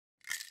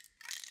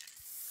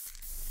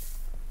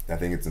I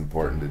think it's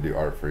important to do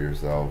art for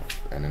yourself,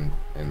 and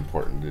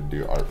important to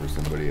do art for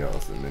somebody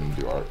else, and then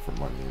do art for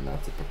money, and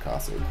that's a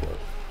Picasso quote.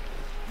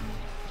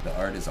 The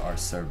art is our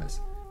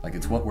service. Like,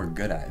 it's what we're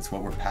good at, it's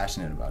what we're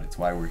passionate about, it's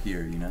why we're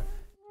here, you know?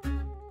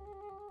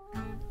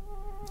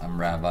 I'm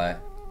Rabi.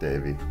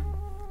 Davey.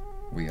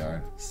 We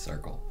are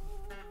CYRCLE.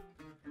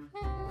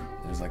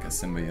 There's like a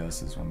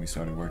symbiosis when we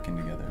started working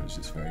together. It was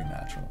just very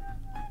natural.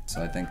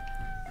 So I think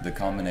the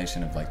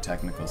combination of like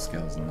technical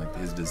skills and like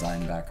his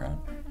design background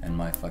and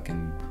my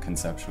fucking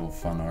conceptual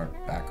fun art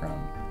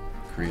background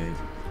create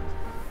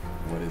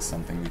what is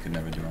something we could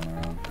never do on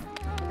our own.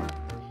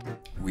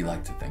 We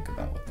like to think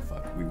about what the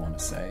fuck we want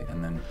to say,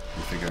 and then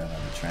we figure out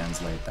how to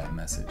translate that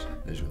message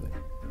visually.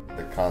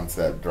 The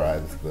concept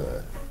drives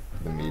the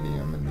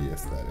medium and the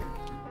aesthetic.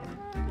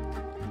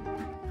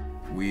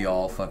 We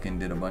all fucking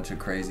did a bunch of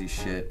crazy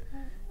shit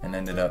and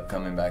ended up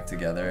coming back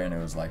together, and it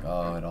was like,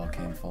 oh, it all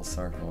came full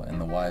circle. And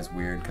the why is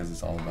weird because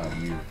it's all about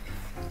you.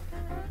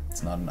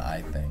 It's not an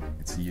I thing,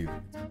 it's you.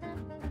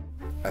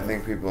 I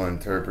think people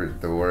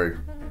interpret the work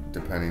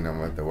depending on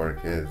what the work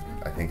is.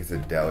 I think it's a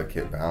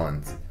delicate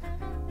balance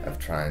of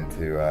trying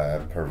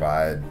to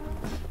provide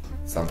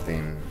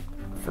something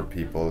for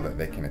people that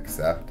they can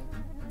accept.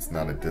 It's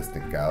not a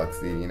distant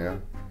galaxy, you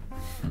know?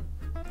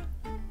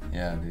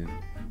 Yeah, dude.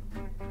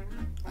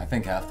 I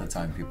think half the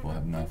time people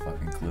have no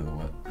fucking clue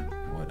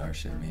what our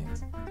shit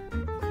means.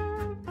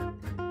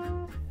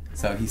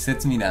 So he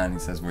sits me down, he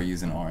says, we're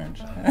using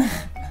orange.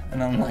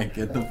 And I'm like,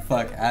 get the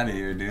fuck out of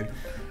here, dude.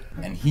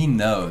 And he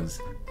knows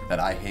that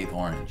I hate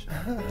orange.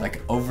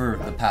 Like over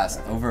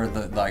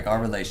our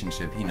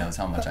relationship, he knows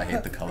how much I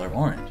hate the color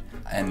orange.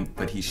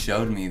 But he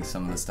showed me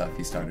some of the stuff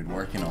he started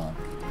working on,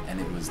 and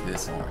it was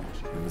this orange.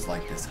 It was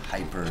like this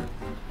hyper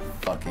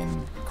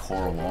fucking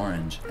coral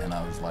orange, and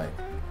I was like,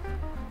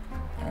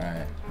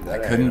 alright. I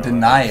couldn't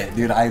deny it,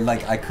 dude.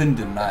 I couldn't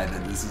deny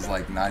that this is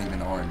like not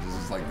even orange. This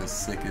is like the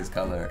sickest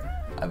color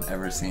I've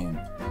ever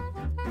seen.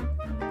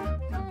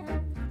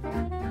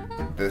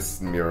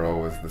 This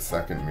mural was the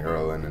second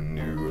mural in a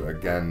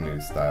new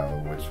style,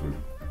 which we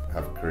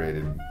have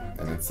created,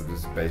 and it's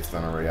just based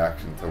on a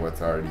reaction to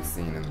what's already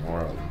seen in the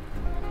world.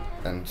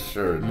 And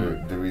sure,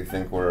 do we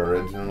think we're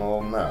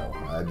original? No.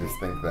 I just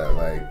think that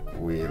like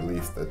we at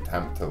least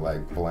attempt to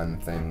like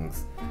blend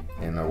things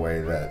in a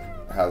way that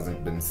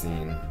hasn't been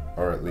seen,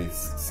 or at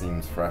least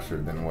seems fresher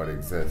than what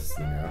exists,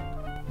 you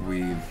know?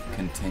 We've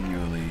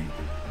continually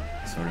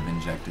sort of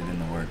injected in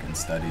the work and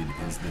studied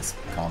is this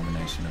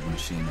combination of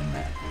machine and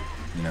man.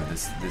 You know,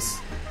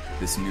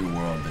 this new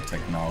world, the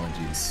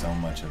technology is so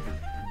much of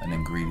an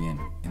ingredient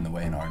in the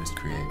way an artist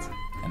creates,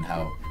 and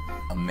how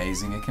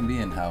amazing it can be,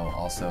 and how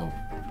also,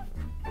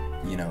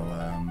 you know,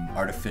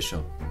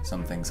 artificial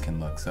some things can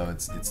look. So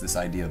it's this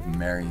idea of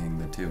marrying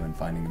the two and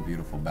finding a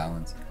beautiful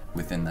balance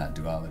within that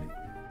duality.